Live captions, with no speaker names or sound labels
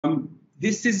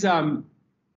This is shamelessly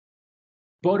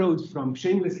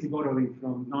borrowing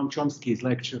from Noam Chomsky's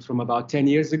lecture from about 10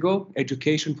 years ago,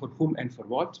 Education for Whom and for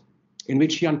What, in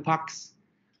which he unpacks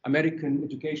American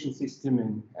education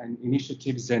system and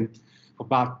initiatives and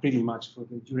about pretty much for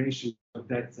the duration of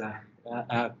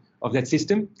that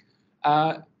system.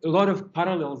 A lot of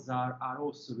parallels are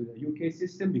also with the UK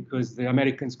system, because the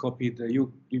Americans copied the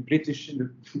British in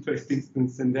the first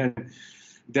instance, and then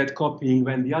that copying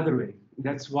went the other way.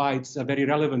 That's why it's a very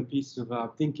relevant piece of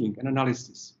thinking and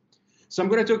analysis. So I'm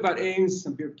going to talk about aims,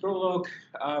 a bit prologue,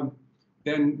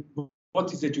 then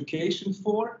what is education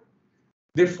for,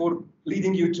 therefore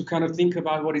leading you to kind of think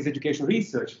about what is education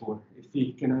research for, if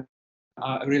we can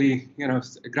really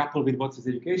grapple with what is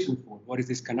education for, what is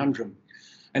this conundrum.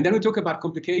 And then we talk about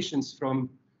complications from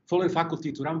fallen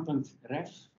faculty to rampant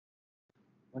ref,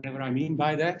 whatever I mean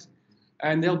by that.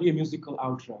 And there'll be a musical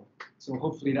outro. So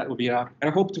hopefully that will be, and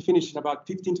I hope to finish in about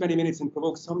 15, 20 minutes and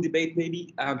provoke some debate,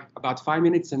 maybe about 5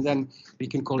 minutes, and then we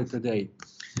can call it a day.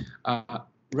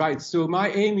 Right, so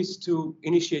my aim is to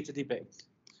initiate a debate.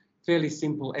 Fairly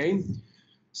simple aim.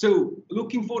 So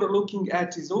looking for or looking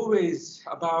at is always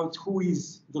about who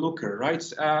is the looker, right?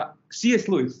 C.S.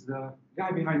 Lewis, the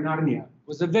guy behind Narnia,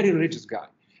 was a very religious guy.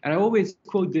 And I always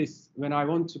quote this when I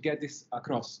want to get this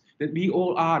across, that we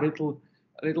all are little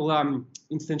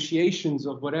instantiations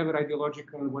of whatever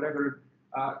ideological, whatever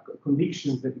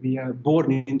convictions that we are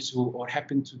born into or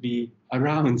happen to be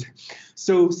around.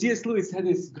 So C.S. Lewis had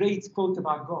this great quote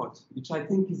about God, which I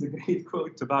think is a great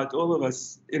quote about all of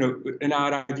us, in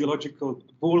our ideological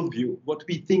worldview, what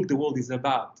we think the world is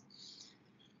about.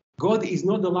 God is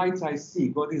not the light I see,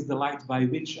 God is the light by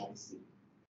which I see.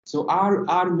 So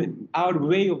our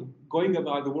way of going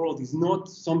about the world is not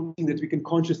something that we can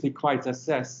consciously quite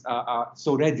assess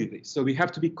so readily. So we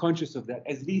have to be conscious of that.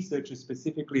 As researchers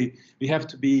specifically, we have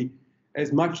to be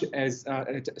as much as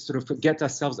sort of get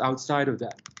ourselves outside of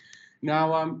that.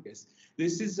 Now, yes,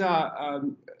 this is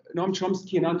Noam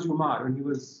Chomsky and Andrew Marr, and he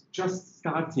was just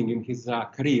starting in his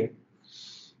career.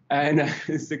 And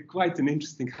it's quite an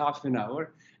interesting half an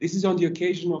hour. This is on the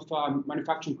occasion of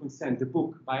Manufacturing Consent, the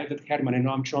book by Edward Herman and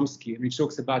Noam Chomsky, which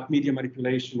talks about media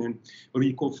manipulation and what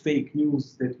we call fake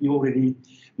news that we already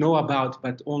know about,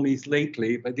 but only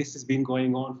lately. But this has been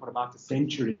going on for about a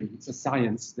century. It's a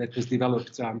science that was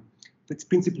developed, that's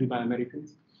principally by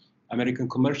American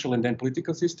commercial and then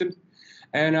political systems.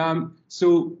 And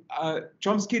so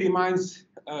Chomsky reminds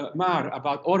Marr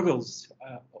about Orwell's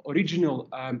original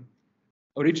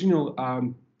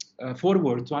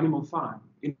foreword to Animal Farm,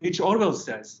 in which Orwell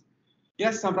says,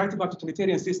 yes, I'm right about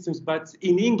totalitarian systems, but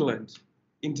in England,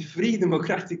 in the free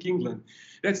democratic England,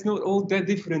 that's not all that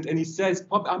different. And he says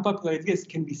unpopular ideas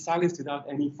can be silenced without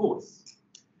any force.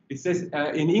 It says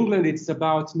in England, it's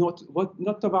about not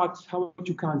about how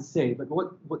you can't say, but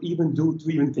what even do to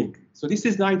even think. So this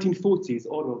is 1940s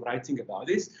Orwell writing about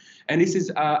this, and this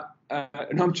is Noam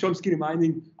Chomsky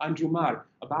reminding Andrew Marr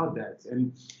about that.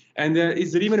 And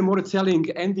is there even a more telling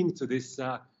ending to this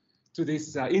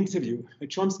interview?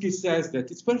 Chomsky says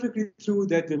that it's perfectly true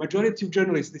that the majority of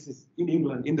journalists, this is in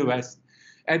England, in the West,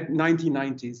 at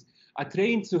 1990s, are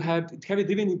trained to have it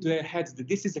driven into their heads that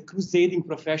this is a crusading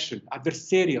profession,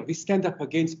 adversarial. We stand up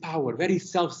against power, very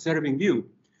self-serving view.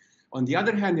 On the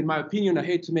other hand, in my opinion, I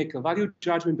hate to make a value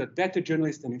judgment, but better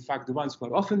journalists, and in fact, the ones who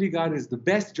are often regarded as the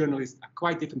best journalists, a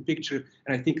quite different picture,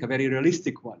 and I think a very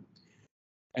realistic one.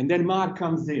 And then Marr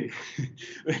comes in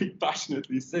very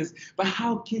passionately, says, but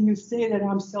how can you say that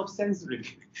I'm self-censoring?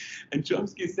 And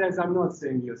Chomsky says, I'm not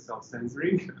saying you're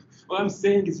self-censoring. What I'm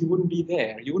saying is you wouldn't be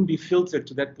there. You wouldn't be filtered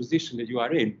to that position that you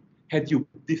are in had you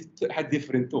had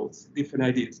different thoughts, different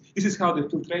ideas. This is how the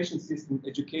filtration system,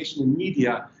 education and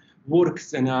media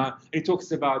works. And he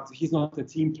talks about he's not a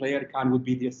team player. Khan would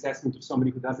be the assessment of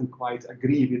somebody who doesn't quite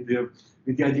agree with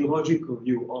the ideological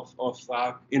view of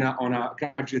on a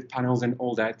graduate panels and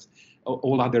all that,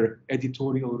 all other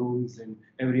editorial rules and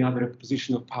every other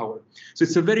position of power. So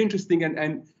it's a very interesting,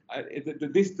 and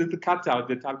the cutout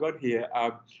that I've got here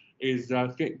is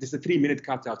just a 3-minute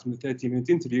cutout from the 30-minute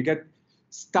interview. You get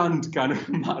stunned kind of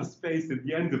Marr's face at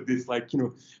the end of this, like,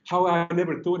 how I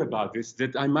never thought about this,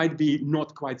 that I might be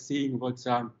not quite seeing what,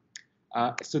 so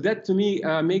that to me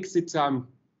makes it on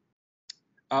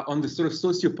the sort of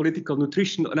socio-political,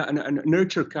 nutritional and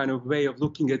nurture kind of way of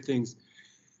looking at things.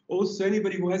 Also,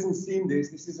 anybody who hasn't seen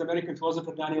this is American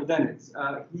philosopher Daniel Dennett.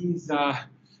 He's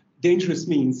Dangerous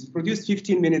Means. He produced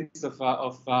 15 minutes of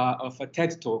a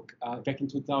TED talk back in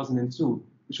 2002,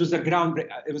 which was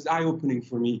it was eye-opening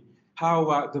for me.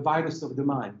 How the virus of the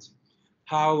mind,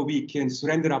 how we can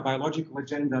surrender our biological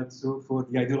agenda for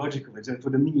the ideological agenda, for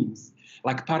the means.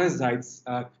 like parasites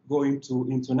go into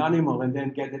an animal and then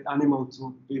get that animal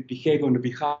to behave on the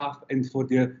behalf and for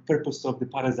the purpose of the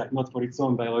parasite, not for its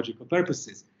own biological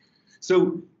purposes.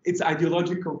 So it's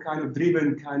ideological kind of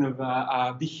driven kind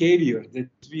of behavior that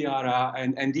we are,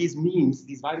 and these memes,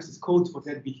 these viruses code for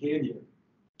that behavior.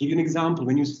 Give you an example: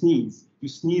 when you sneeze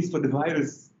for the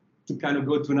virus to kind of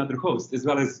go to another host, as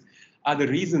well as other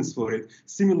reasons for it.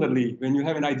 Similarly, when you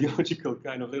have an ideological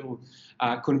kind of little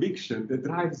conviction that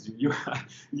drives you,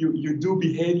 you do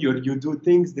behavior, you do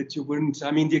things that you wouldn't. I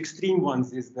mean, the extreme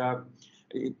ones is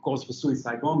it calls for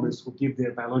suicide bombers who give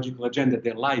their biological agenda,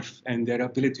 their life, and their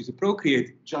ability to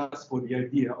procreate just for the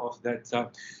idea of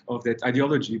that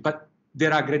ideology. But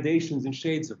there are gradations and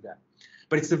shades of that.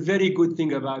 But it's a very good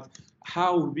thing about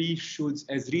how we should,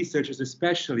 as researchers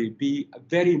especially, be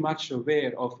very much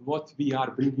aware of what we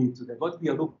are bringing to them, what we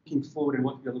are looking for and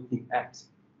what we are looking at,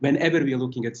 whenever we are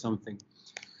looking at something.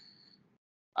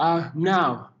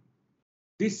 Now,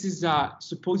 this is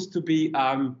supposed to be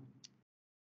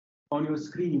on your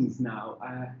screens now.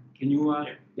 Can you,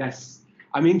 yes.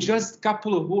 I mean, just a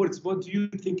couple of words. What do you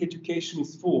think education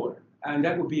is for? And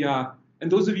that would be, and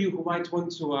those of you who might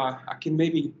want to, I can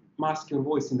maybe mask your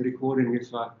voice in the recording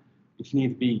if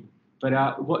need be.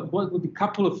 But what would be a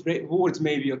couple of words,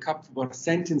 maybe a couple or a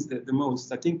sentence the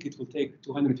most? I think it will take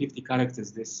 250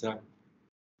 characters, this.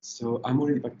 So I'm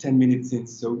already about 10 minutes in,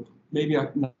 so maybe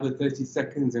another 30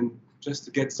 seconds and just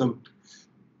to get some.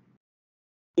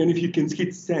 And if you can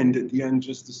hit send at the end,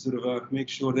 just to sort of make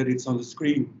sure that it's on the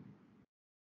screen.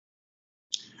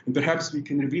 And perhaps we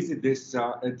can revisit this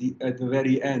at the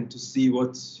very end to see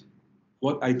what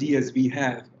ideas we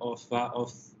have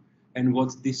of and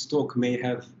what this talk may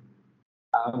have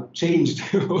changed,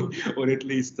 or at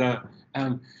least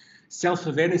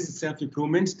self-awareness and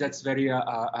self-improvement. That's very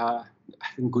I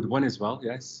think good one as well.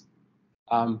 Yes.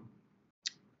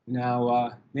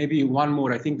 Now maybe one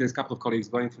more. I think there's a couple of colleagues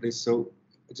going for this, so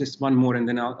just one more, and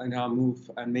then I'll move,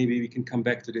 and maybe we can come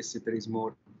back to this if there is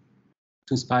more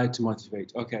to inspire, to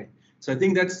motivate. Okay. So I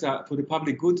think that's for the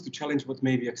public good, to challenge what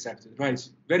may be accepted. Right.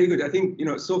 Very good. I think,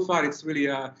 so far it's really,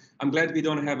 I'm glad we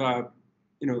don't have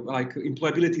like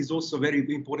employability is also a very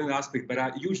important aspect,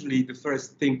 but usually the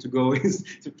first thing to go is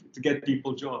to get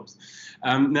people jobs.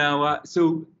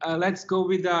 So let's go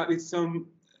with some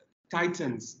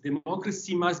titans.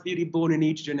 Democracy must be reborn in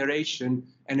each generation,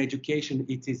 and education,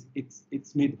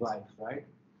 it's midlife, right?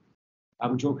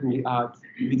 I'm joking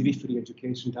midwifery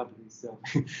education doubly, so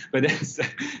but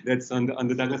that's on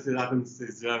the Douglas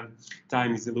Adams's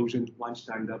time is illusion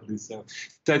lunchtime doubly. So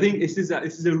I think this is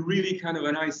a really kind of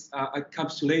a nice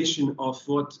encapsulation of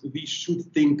what we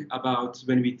should think about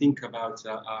when we think about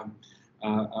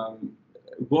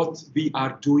what we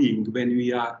are doing when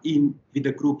we are in with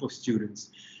a group of students.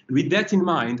 With that in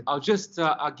mind, I'll just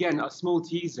again a small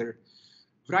teaser,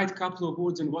 write a couple of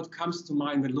words on what comes to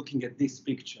mind when looking at this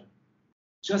picture.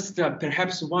 Just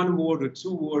perhaps one word or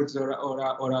two words,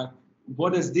 or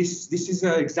what is this? This is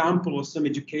an example of some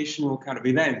educational kind of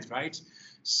event, right?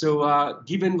 So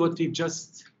given what we've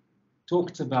just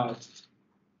talked about,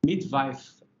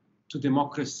 midwife to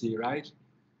democracy, right?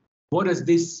 What does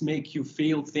this make you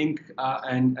feel, think,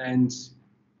 and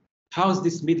how is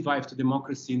this midwife to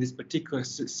democracy in this particular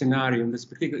scenario, in this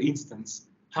particular instance?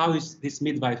 How is this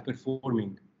midwife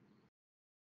performing?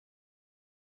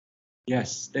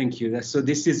 Yes, thank you. So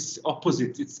this is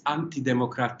opposite. It's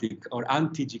anti-democratic or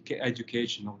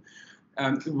anti-educational.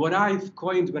 What I've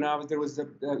coined when there was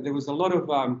a lot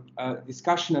of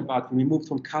discussion about when we moved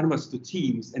from Canvas to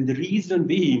Teams, and the reason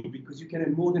being because you can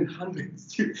have more than 100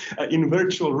 in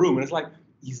virtual room. And it's like,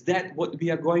 is that what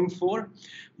we are going for?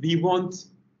 We want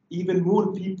even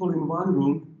more people in one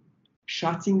room,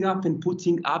 shutting up and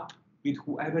putting up with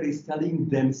whoever is telling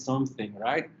them something,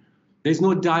 right? There's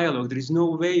no dialogue. There is no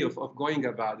way of going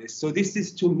about this. So this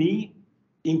is, to me,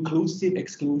 inclusive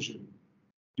exclusion.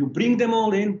 You bring them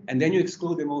all in, and then you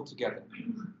exclude them all together.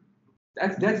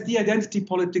 That's the identity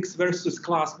politics versus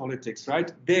class politics,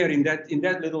 right? There in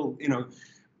that little,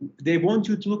 they want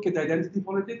you to look at identity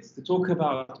politics, to talk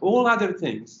about all other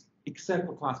things except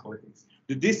for class politics.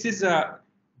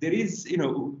 There is,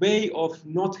 way of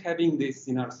not having this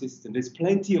in our system. There's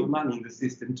plenty of money in the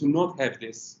system to not have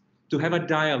this, to have a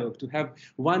dialogue, to have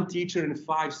one teacher and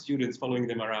 5 students following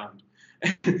them around.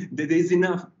 There's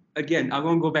enough. Again, I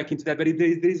won't go back into that, but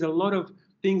there is a lot of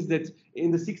things that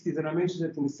in the 60s, and I mentioned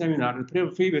it in the seminar, the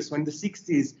previous one, in the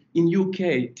 60s in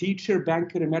UK, teacher,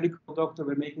 banker, and medical doctor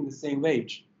were making the same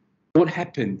wage. What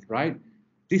happened, right?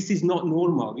 This is not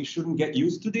normal. We shouldn't get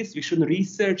used to this. We shouldn't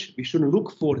research. We shouldn't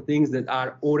look for things that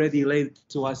are already laid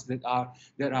to us that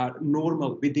are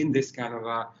normal within this kind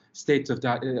of the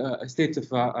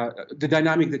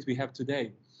dynamic that we have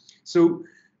today. So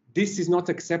this is not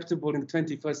acceptable in the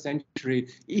 21st century.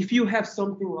 If you have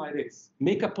something like this,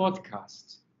 make a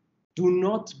podcast. Do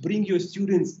not bring your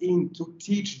students in to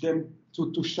teach them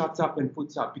to shut up and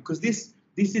put up, because this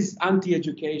is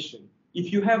anti-education.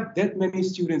 If you have that many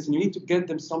students and you need to get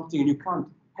them something and you can't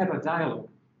have a dialogue,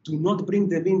 do not bring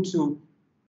them into,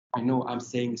 I know I'm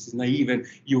saying this is naive and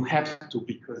you have to,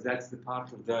 because that's the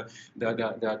part of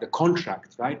the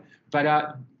contract, right?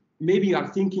 But maybe our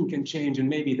thinking can change and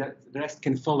maybe that the rest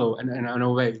can follow in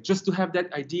a way, just to have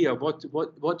that idea of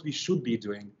what we should be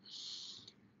doing.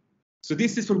 So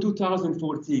this is from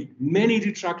 2014. Many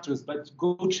detractors, but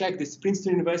go check this.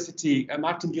 Princeton University,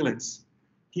 Martin Gillens.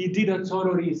 He did a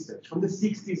thorough research from the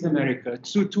 60s America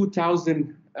to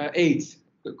 2008,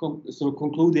 so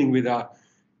concluding with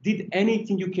did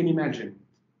anything you can imagine,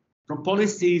 from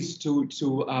policies to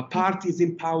parties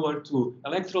in power to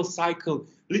electoral cycle.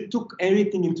 It took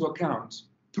everything into account,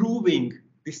 proving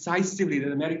decisively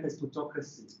that America is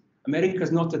plutocracy. America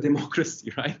is not a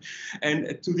democracy, right?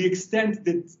 And to the extent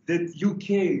that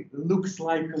UK looks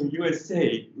like a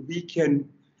USA, we can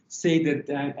say that,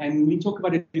 and we talk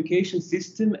about education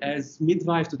system as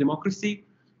midwife to democracy.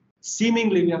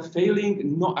 Seemingly we are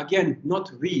failing,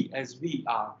 not we as we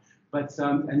are, but,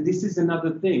 and this is another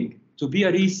thing. To be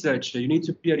a researcher, you need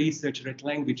to be a researcher at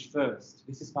language first.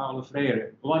 This is Paulo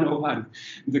Freire, 101.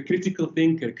 The critical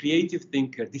thinker, creative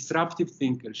thinker, disruptive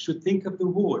thinker should think of the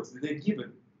words that they're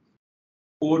given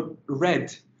or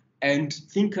read and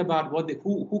think about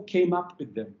who came up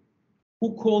with them.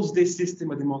 Who calls this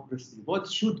system a democracy?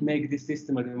 What should make this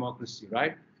system a democracy,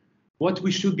 right? What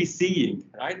we should be seeing,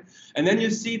 right? And then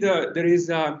you see there is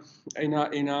in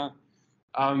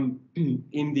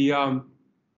the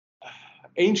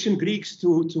ancient Greeks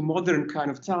to modern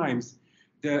kind of times,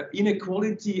 the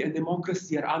inequality and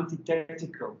democracy are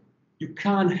antithetical. You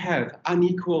can't have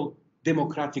unequal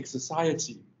democratic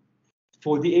society.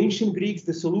 For the ancient Greeks,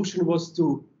 the solution was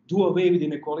to do away with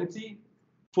inequality.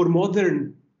 For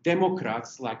modern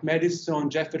Democrats like Madison,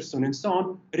 Jefferson, and so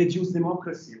on, reduce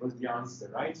democracy was the answer,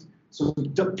 right? So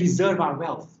to preserve our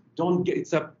wealth.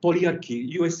 It's a polyarchy.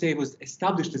 USA was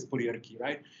established as polyarchy,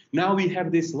 right? Now we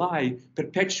have this lie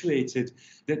perpetuated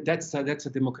that's a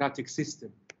democratic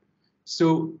system.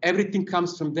 So everything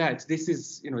comes from that. This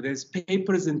is, there's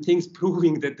papers and things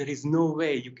proving that there is no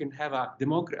way you can have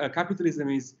capitalism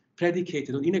is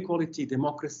predicated on inequality,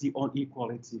 democracy on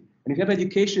equality. And if you have an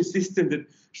education system that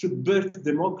should birth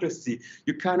democracy,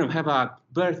 you kind of have a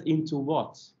birth into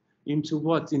what?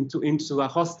 Into a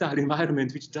hostile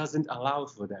environment which doesn't allow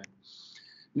for that.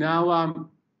 Now,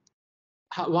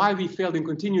 why we failed and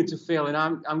continue to fail, and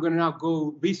I'm going to now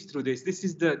go whiz through this. This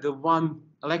is the one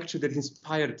lecture that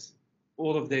inspired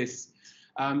all of this.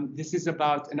 This is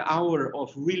about an hour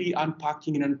of really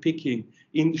unpacking and unpicking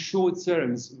in short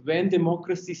terms when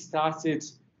democracy started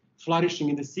flourishing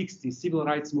in the 60s, civil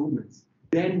rights movements.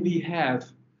 Then we have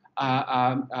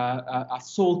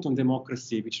assault on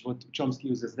democracy, which is what Chomsky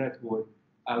uses that word,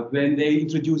 when they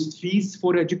introduced fees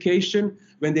for education,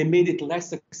 when they made it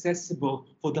less accessible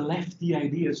for the lefty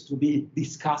ideas to be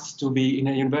discussed, to be in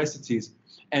universities.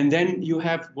 And then you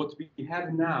have what we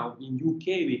have now in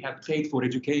UK, we have paid for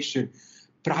education,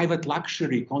 private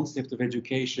luxury concept of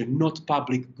education, not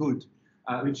public good,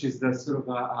 which is the sort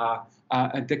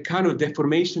of the kind of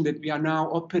deformation that we are now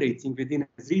operating within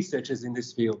as researchers in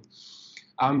this field.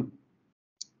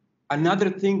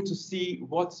 Another thing to see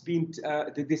what's been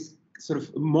this sort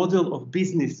of model of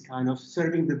business, kind of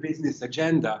serving the business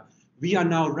agenda, we are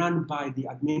now run by the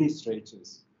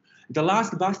administrators. The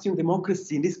last bastion of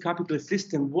democracy in this capitalist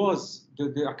system was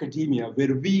the academia,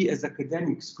 where we as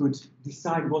academics could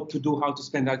decide what to do, how to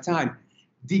spend our time,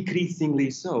 decreasingly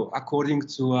so, according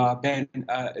to Ben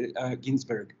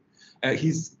Ginsberg.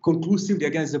 He's conclusively,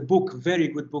 again, a book, very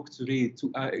good book to read,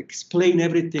 to explain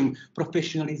everything,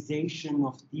 professionalization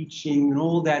of teaching and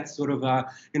all that sort of,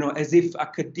 as if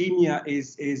academia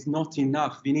is not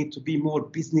enough. We need to be more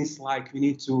business-like. We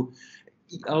need to,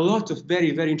 a lot of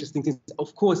very, very interesting things.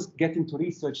 Of course, get into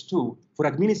research too. For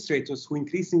administrators who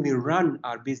increasingly run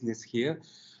our business here,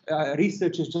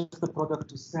 research is just a product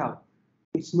to sell.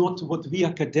 It's not what we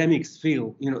academics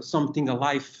feel, something a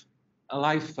life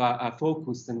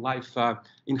focused and life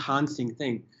enhancing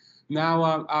thing.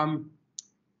 Now,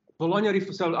 Bologna,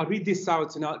 so I'll read this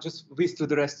out and I'll just whiz through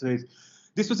the rest of it.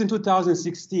 This was in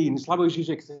 2016. Slavoj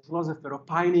Žižek, a philosopher,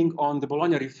 opining on the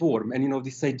Bologna reform, and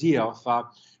this idea of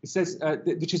it says,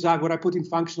 which is what I put in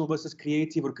functional versus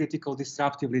creative or critical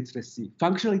disruptive literacy.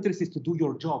 Functional literacy is to do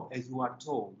your job as you are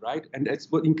told, right? And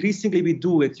that's what increasingly we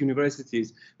do at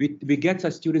universities. We get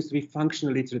our students to be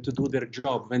functional literate, to do their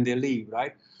job when they leave,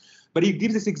 right? But he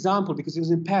gives this example because he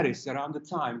was in Paris around the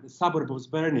time. The suburb was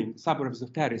burning. The suburbs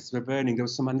of Paris were burning. There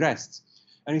was some unrest.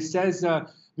 And he says,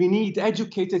 we need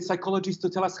educated psychologists to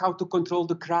tell us how to control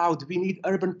the crowd. We need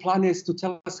urban planners to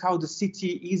tell us how the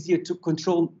city easier to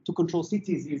control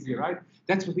cities easier, right?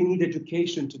 That's what we need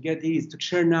education to get these, to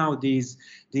churn out these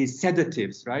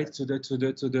sedatives, right, to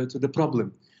the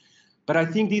problem. But I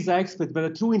think these are experts, but a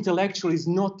true intellectual is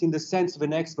not in the sense of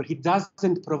an expert. He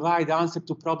doesn't provide answer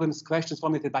to problems, questions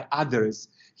formulated by others.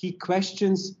 He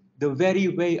questions the very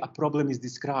way a problem is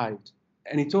described.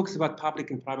 And he talks about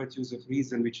public and private use of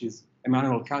reason, which is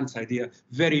Immanuel Kant's idea.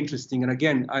 Very interesting. And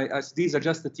again, these are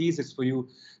just the teasers for you.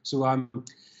 So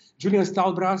Julian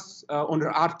Stalbras on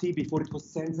RT before it was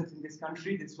censored in this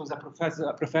country. This was a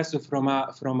professor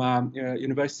from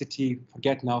university,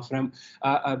 forget now from,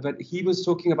 but he was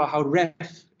talking about how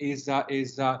REF is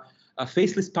a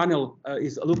faceless panel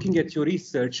is looking at your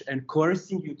research and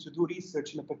coercing you to do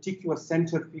research in a particular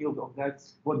center field of that,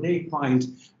 what they find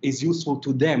is useful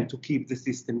to them to keep the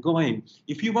system going.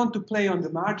 If you want to play on the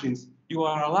margins, you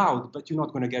are allowed, but you're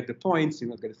not going to get the points, you're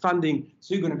not going to get funding,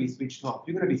 so you're going to be switched off.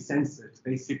 You're going to be censored,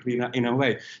 basically, in a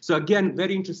way. So again,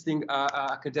 very interesting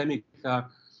academic.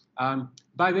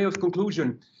 By way of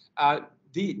conclusion,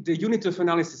 the unit of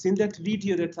analysis in that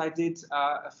video that I did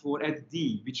for Ed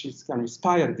D, which is kind of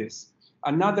inspired this,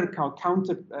 another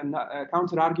counter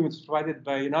argument was provided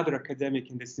by another academic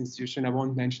in this institution. I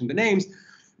won't mention the names,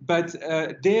 but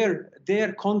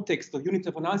their context of unit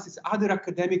of analysis, other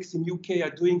academics in UK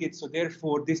are doing it, so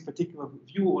therefore this particular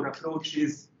view or approach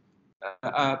is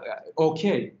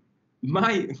okay.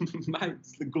 My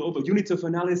global unit of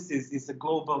analysis is a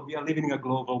global, we are living in a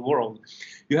global world.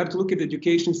 You have to look at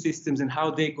education systems and how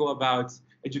they go about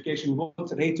education,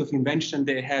 what rate of invention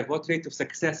they have, what rate of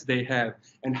success they have,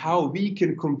 and how we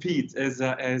can compete as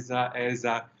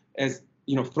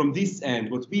you know, from this end,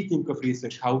 what we think of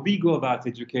research, how we go about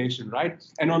education, right?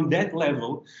 And on that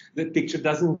level, the picture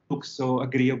doesn't look so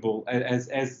agreeable as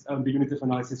the unit of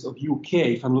analysis of UK,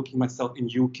 if I'm looking myself in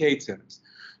UK terms.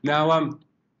 Now,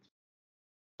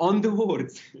 on the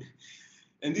words,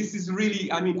 and this is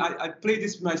really, I mean, I play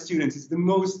this with my students. It's the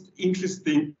most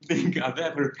interesting thing I've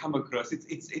ever come across.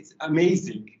 It's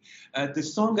amazing. The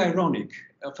song "Ironic"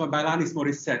 by Alanis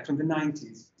Morissette from the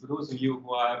 90s. For those of you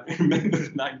who remember the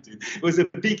 90s, it was a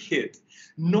big hit.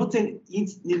 Not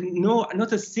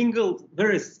a single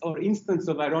verse or instance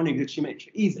of ironic that she made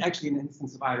is actually an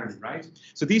instance of irony, right?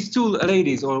 So these two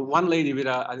ladies, or one lady with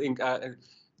I think, I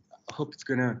hope it's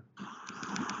gonna.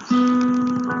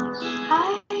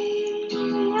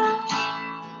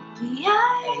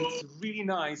 It's really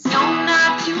nice. No,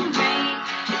 not too late.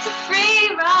 It's a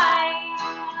free ride.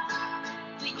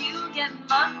 When you get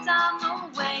mugged on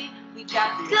the way, we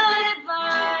got good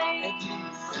advice.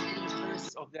 Every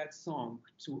verse of that song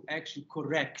to actually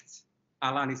correct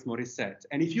Alanis Morissette.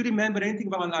 And if you remember anything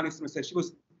about Alanis Morissette, she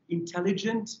was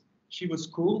intelligent, she was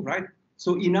cool, right?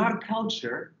 So in our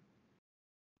culture,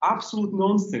 absolute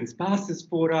nonsense passes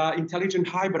for intelligent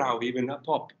highbrow, even a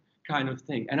pop kind of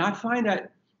thing. And I find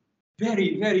that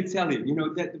very, very telling, you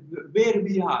know, that where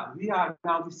we are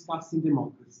now discussing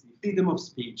democracy, freedom of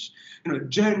speech, you know,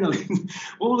 journalism,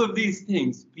 all of these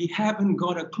things. We haven't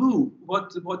got a clue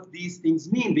what these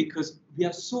things mean because we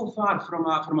are so far from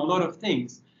a lot of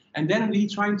things. And then we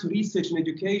trying to research in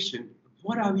education.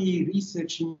 What are we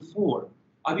researching for?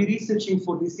 Are we researching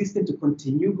for the system to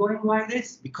continue going like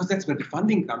this? Because that's where the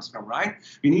funding comes from, right?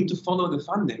 We need to follow the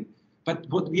funding. But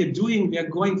what we are doing, we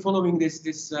are following this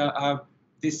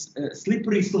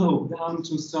slippery slope down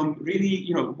to some really,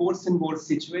 you know, worse and worse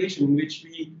situation in which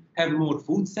we have more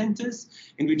food centers,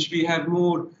 in which we have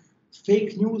more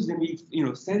fake news, and we, you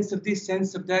know, sense of this,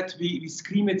 sense of that. We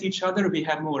scream at each other. We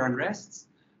have more unrests,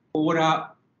 or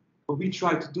we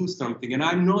try to do something. And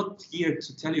I'm not here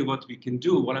to tell you what we can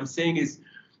do. What I'm saying is,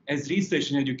 as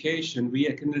research and education, we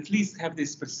can at least have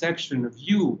this perception, a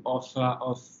view of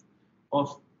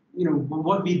you know,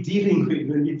 what we're dealing with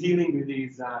when we're dealing with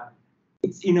these.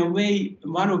 It's in a way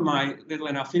one of my little,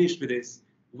 and I'll finish with this.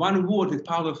 One word that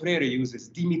Paulo Freire uses: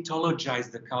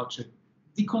 demythologize the culture.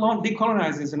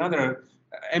 Decolonize is another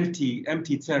empty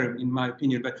term in my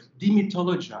opinion, but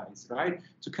demythologize, right?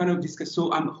 To kind of discuss.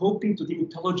 So I'm hoping to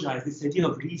demythologize this idea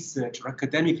of research or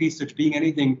academic research being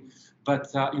anything but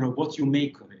you know, what you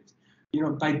make of it.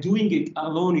 by doing it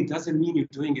alone, it doesn't mean you're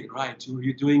doing it right.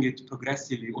 You're doing it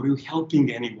progressively, or you're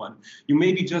helping anyone. You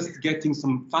may be just getting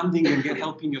some funding and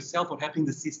helping yourself or helping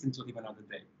the system to live another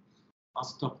day. I'll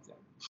stop there.